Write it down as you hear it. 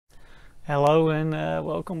Hello and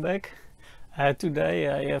welcome back. Today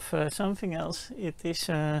I have something else. It is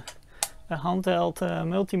a handheld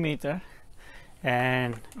multimeter,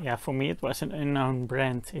 and yeah, for me it was an unknown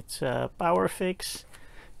brand. It's PowerFix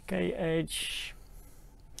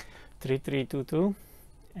KH3322,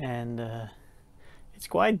 and it's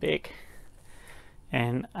quite big.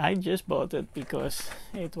 And I just bought it because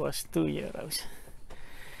it was €2,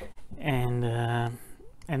 and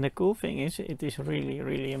the cool thing is it is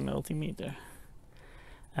really a multimeter.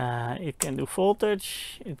 It can do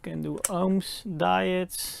voltage, it can do ohms,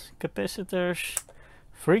 diodes, capacitors,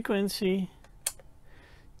 frequency,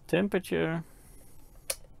 temperature,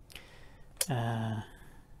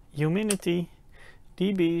 humidity,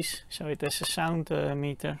 dBs, so it has a sound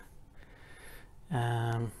meter.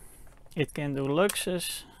 It can do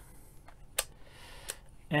luxes,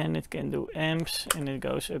 and it can do amps, and it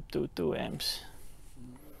goes up to 2 amps.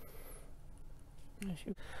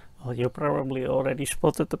 Well, you probably already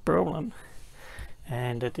spotted the problem,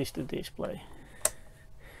 and that is the display.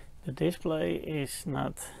 The display is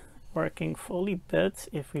not working fully, but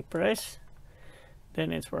if we press,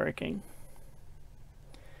 then it's working.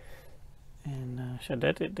 And so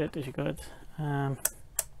that is good. The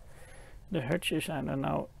hertzes, I don't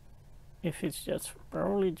know if it's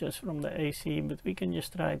probably just from the AC, but we can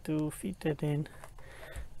just try to feed that in.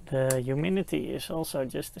 The humidity is also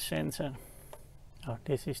just a sensor. Oh,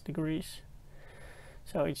 this is degrees,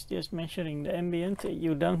 so it's just measuring the ambient.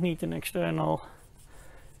 You don't need an external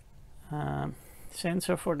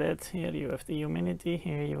sensor for that. Here you have the humidity,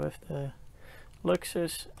 here you have the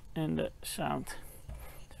luxes and the sound,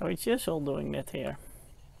 so it's just all doing that here.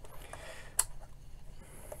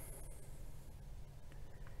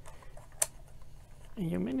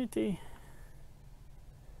 Humidity,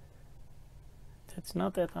 that's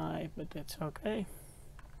not that high, but that's okay.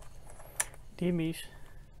 dBs,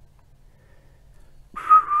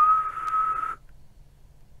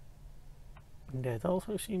 that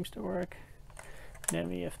also seems to work. Then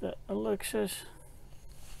we have the luxes.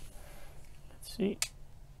 Let's see.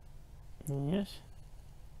 Yes,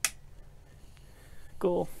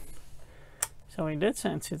 cool. So in that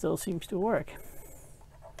sense it all seems to work.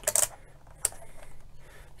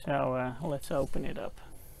 So let's open it up.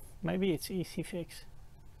 Maybe it's easy fix.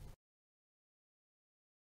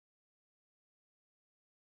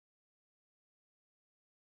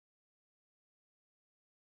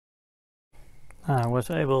 I was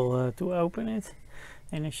able to open it,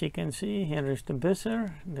 and as you can see, here is the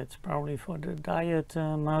buzzer. That's probably for the diode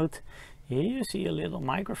mode. Here you see a little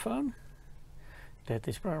microphone. That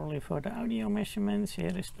is probably for the audio measurements.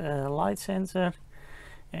 Here is the light sensor,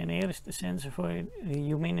 and here is the sensor for the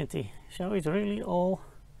humidity. So it's really all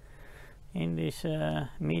in this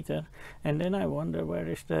meter. And then I wonder where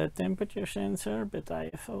is the temperature sensor, but I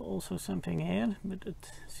have also something here, but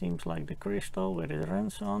it seems like the crystal where it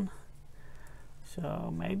runs on.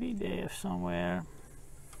 So maybe they have somewhere.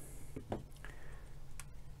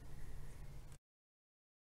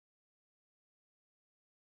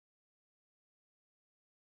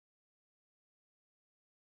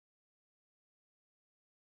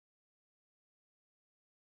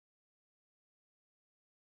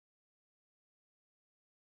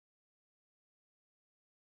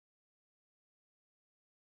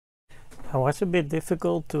 It was a bit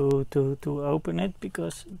difficult to open it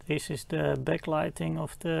because this is the backlighting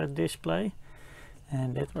of the display,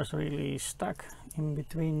 and it was really stuck in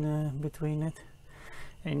between it.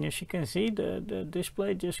 And as you can see, the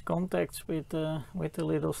display just contacts with the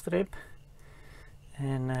little strip,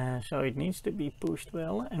 and so it needs to be pushed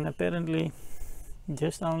well, and apparently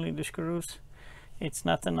just only the screws, it's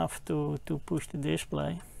not enough to push the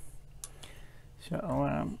display.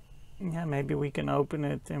 So yeah, maybe we can open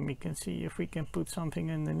it and we can see if we can put something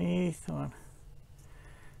underneath, or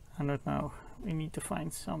I don't know. We need to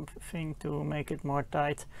find something to make it more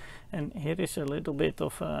tight. And here is a little bit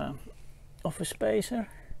of a spacer,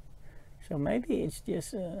 so maybe it's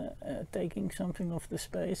just taking something off the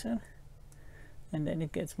spacer, and then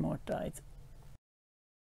it gets more tight.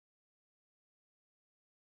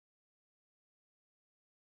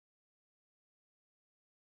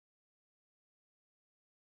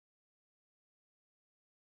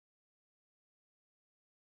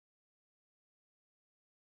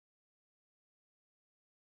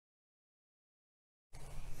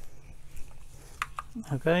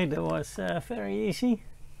 Okay, that was very easy.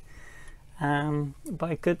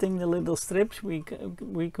 By cutting the little strips, we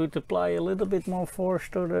could apply a little bit more force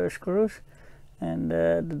to the screws, and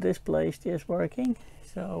the display is just working.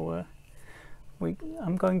 So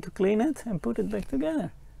I'm going to clean it and put it back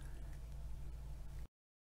together.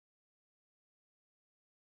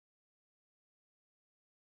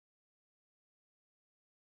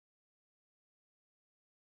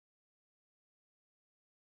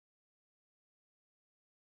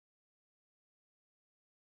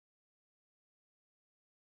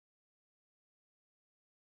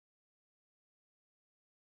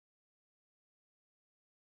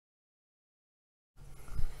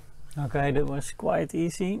 Okay, that was quite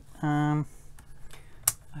easy. I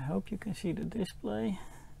hope you can see the display.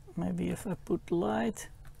 Maybe if I put light.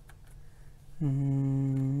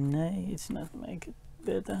 No, it's not make it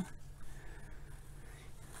better.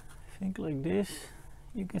 I think like this.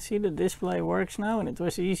 You can see the display works now, and it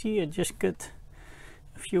was easy. I just cut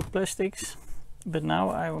a few plastics, but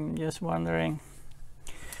now I'm just wondering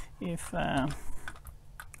if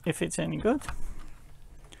it's any good,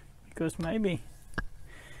 because maybe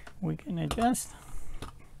we can adjust.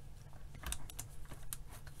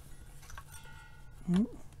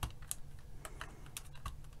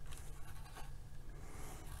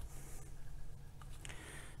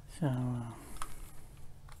 So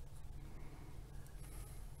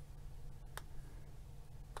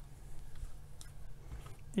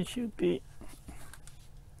it should be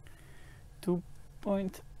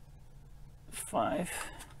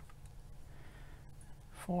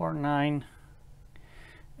 2.5498.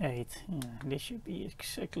 Yeah, this should be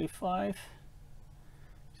exactly 5.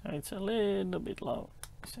 So it's a little bit low.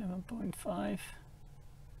 7.5.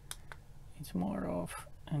 It's more off.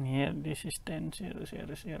 And here this is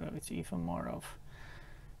 10.000, it's even more off.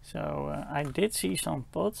 So I did see some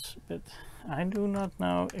pots, but I do not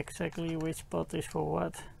know exactly which pot is for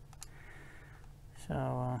what.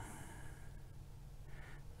 So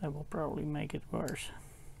that will probably make it worse.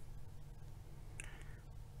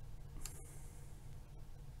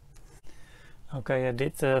 Okay, I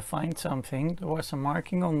did find something. There was a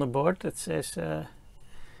marking on the board that says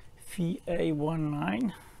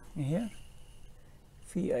VA19 here.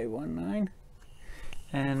 VA19,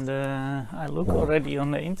 and I look already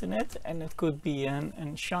on the internet, and it could be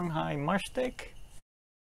an Shanghai Mastech,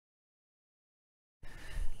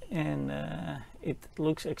 and it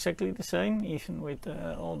looks exactly the same, even with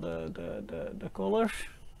all the colors.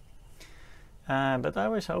 But I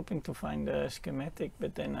was hoping to find a schematic,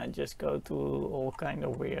 but then I just go to all kind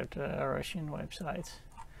of weird Russian websites.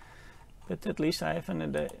 But at least I have an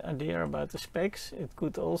idea about the specs. It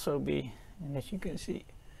could also be, and as you can see,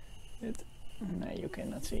 no, you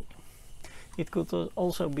cannot see. It could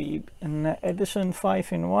also be an Edison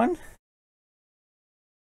 5-in-1,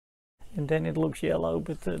 and then it looks yellow,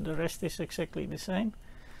 but the rest is exactly the same.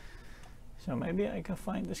 So maybe I can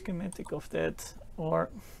find the schematic of that, or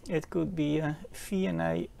it could be a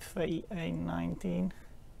VA VA19,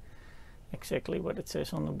 exactly what it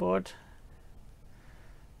says on the board,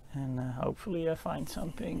 and hopefully I find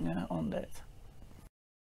something on that.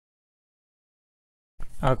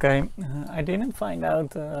 Okay, I didn't find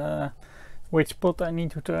out which pot I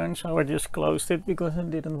need to turn, so I just closed it because I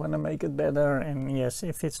didn't want to make it better. And yes,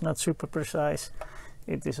 if it's not super precise,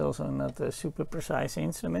 it is also not a super precise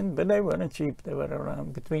instrument, but they weren't cheap. They were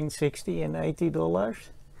around between $60 and $80,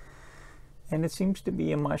 and it seems to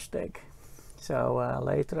be a Mastech. So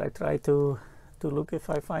later I try to look if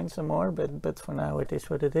I find some more, but for now it is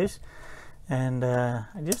what it is. And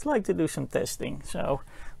I just like to do some testing. So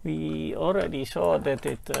we already saw that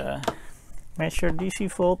it measured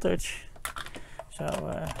DC voltage. So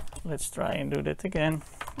let's try and do that again,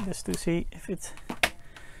 just to see if it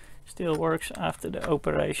still works after the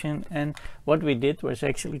operation. And what we did was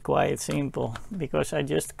actually quite simple, because I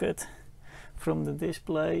just cut from the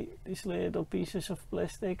display these little pieces of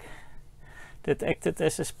plastic that acted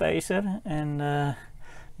as a spacer, and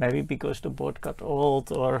maybe because the board got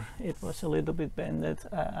old or it was a little bit bended,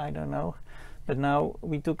 I don't know. But now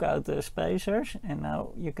we took out the spacers, and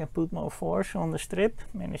now you can put more force on the strip,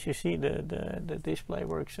 and as you see, the display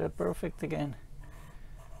works perfect again.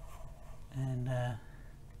 And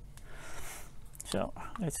so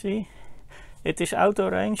let's see, it is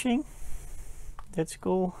auto ranging, that's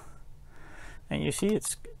cool, and you see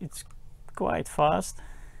it's quite fast.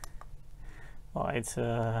 Well, it's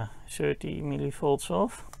 30 millivolts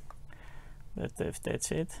off, but if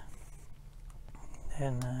that's it,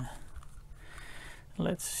 then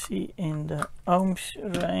let's see in the ohms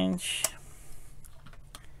range.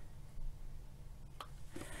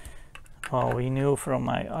 Well, we knew from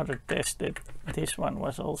my other test that this one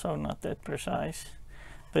was also not that precise,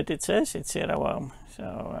 but it says it's 0 ohm,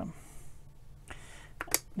 so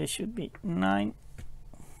this should be 9.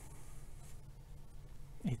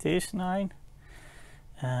 It is 9.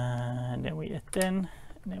 Then we add 10,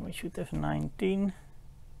 then we should have 19.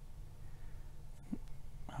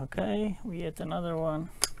 Okay, we add another one,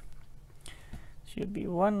 should be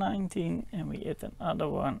 119, and we add another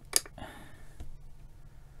one.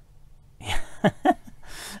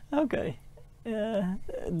 Okay,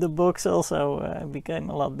 the box also became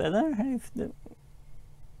a lot better.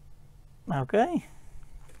 Okay,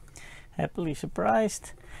 happily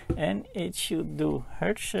surprised, and it should do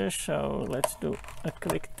hertzes. So let's do a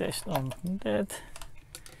quick test on that.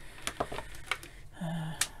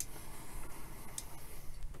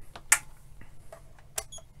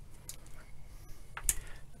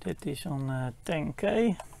 That is on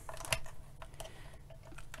 10K.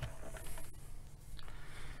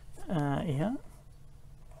 Yeah.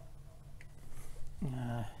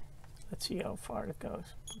 Let's see how far it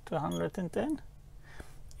goes. Put 110.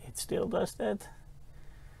 It still does that.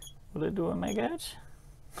 Will it do a megahertz?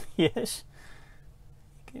 Yes.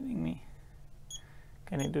 You're kidding me.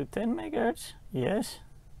 Can it do 10 megahertz? Yes.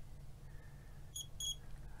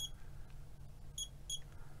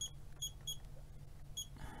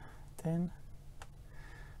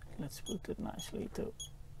 Let's put it nicely to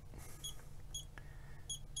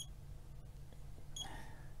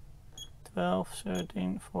 12,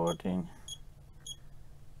 13, 14.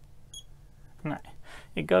 No,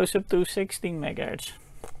 it goes up to 16 megahertz.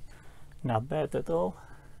 Not bad at all.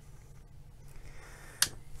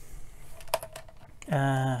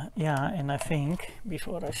 Yeah, and I think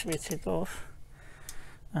before I switch it off,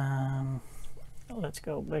 let's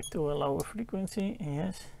go back to a lower frequency.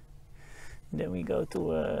 Yes. Then we go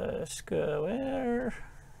to a square.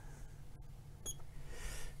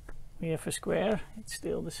 We have a square, it's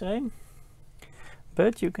still the same.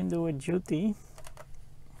 But you can do a duty.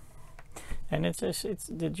 And it says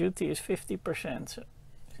the duty is 50%. So,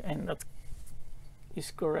 and that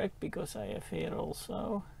is correct because I have here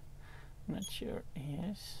also. Not sure,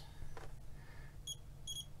 yes.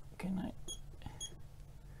 Can I?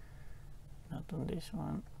 Not on this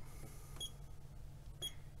one.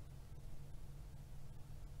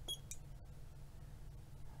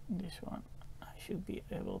 This one I should be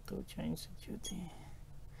able to change the duty.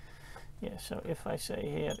 Yeah, so if I say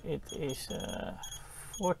here it is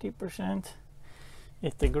 40%,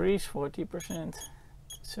 it agrees 40%,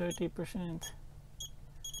 30%,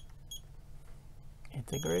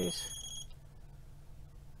 it agrees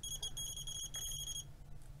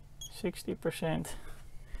 60%.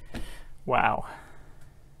 Wow.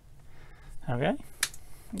 Okay,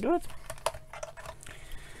 good.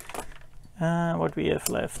 What we have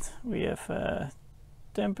left, we have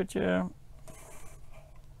temperature.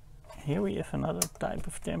 Here we have another type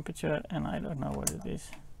of temperature and I don't know what it is.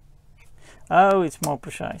 Oh, it's more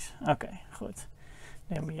precise. Okay, good.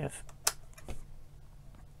 Then we have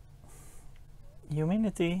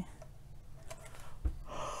humidity.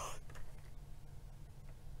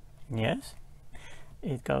 Yes,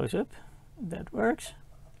 it goes up. That works.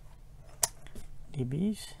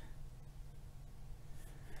 dBs.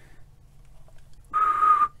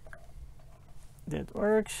 That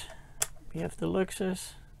works. We have the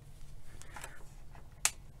luxes.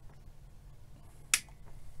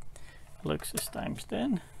 Luxes times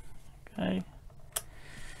 10. Okay.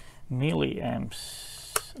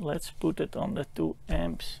 Milliamps. Let's put it on the 2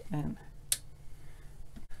 amps and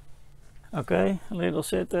okay, a little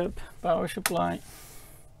setup, power supply,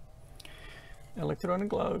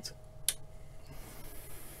 electronic load.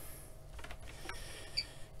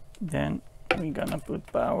 Then we're gonna put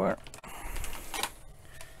power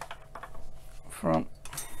from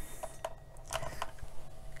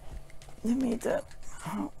the meter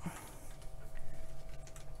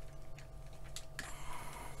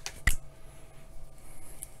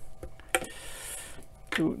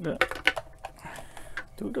to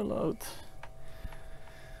the load,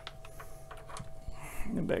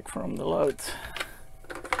 the back from the load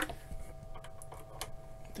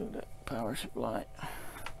to the power supply.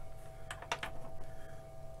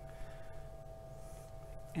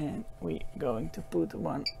 And we're going to put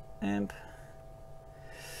 1 amp.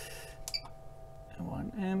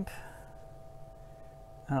 1 amp.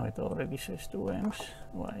 Oh, it already says 2 amps.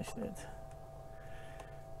 Why is that?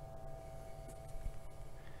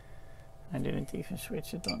 I didn't even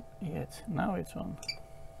switch it on yet. Now it's on.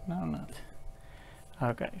 Now not.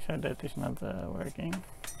 Okay, so that is not working.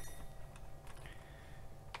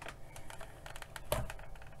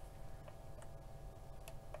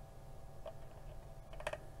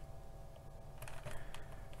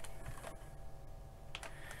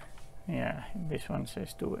 Yeah, this one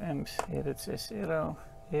says 2 amps, here it says 0,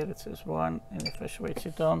 here it says 1, and if I switch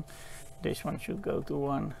it on, this one should go to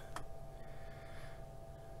 1.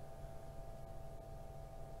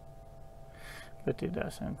 But it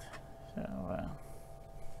doesn't, so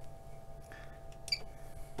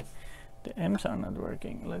the amps are not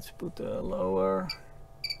working. Let's put a lower,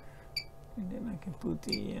 and then I can put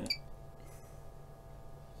the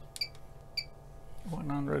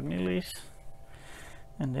 100 millis.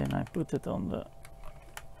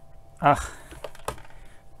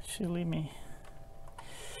 silly me.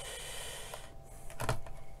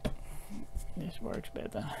 This works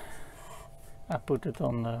better. I put it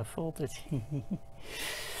on voltage.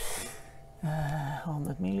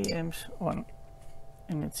 100 milliamps on,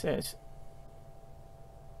 and it says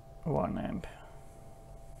 1 amp.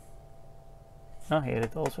 Oh, here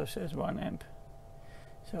it also says 1 amp.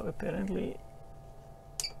 So apparently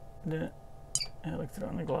the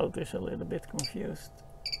electronic load is a little bit confused.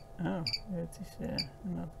 Oh, that is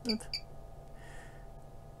not good.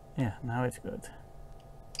 Yeah, now it's good.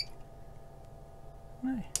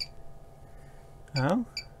 Nee. Oh.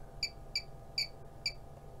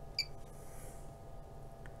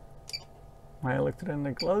 My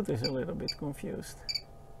electronic load is a little bit confused.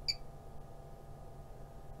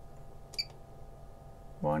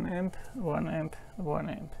 1 amp, 1 amp, 1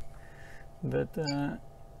 amp. But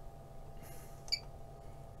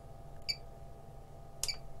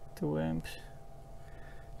 2 amps,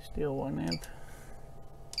 still 1 amp.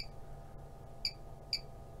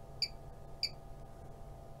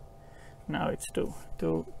 Now it's 2.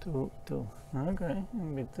 Okay,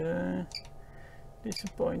 I'm a bit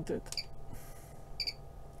disappointed.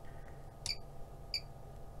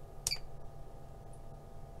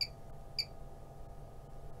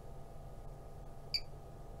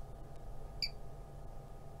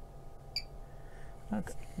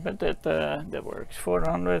 Okay, but that works.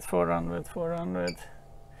 400, 400, 400.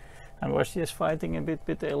 I was just fighting a bit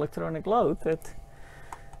with the electronic load that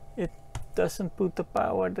it doesn't put the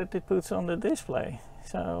power that it puts on the display.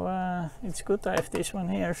 So it's good I have this one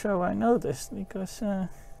here, so I noticed, because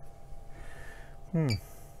okay,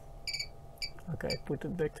 put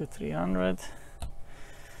it back to 300,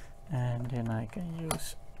 and then I can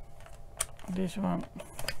use this one,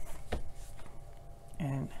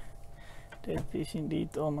 and that is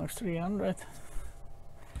indeed almost 300.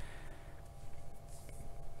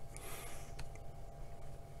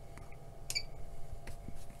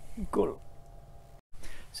 Cool.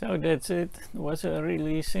 So that's it. It was a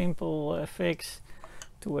really simple fix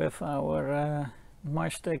to have our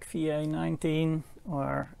Mastech VA19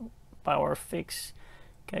 or PowerFix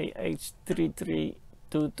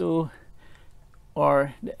KH3322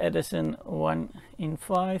 or the Edison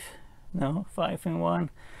 1-in-5, no, 5-in-1,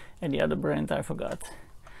 and the other brand I forgot.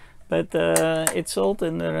 But it's sold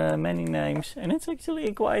under many names, and it's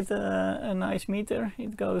actually quite a nice meter.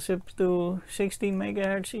 It goes up to 16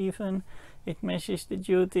 megahertz even. It measures the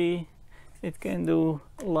duty. It can do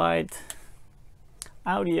light,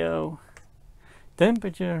 audio,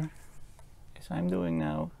 temperature, as I'm doing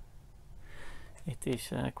now. It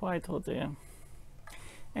is quite hot here,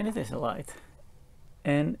 and it has a light,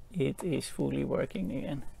 and it is fully working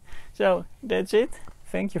again. So that's it.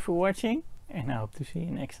 Thank you for watching, and I hope to see you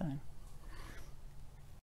next time.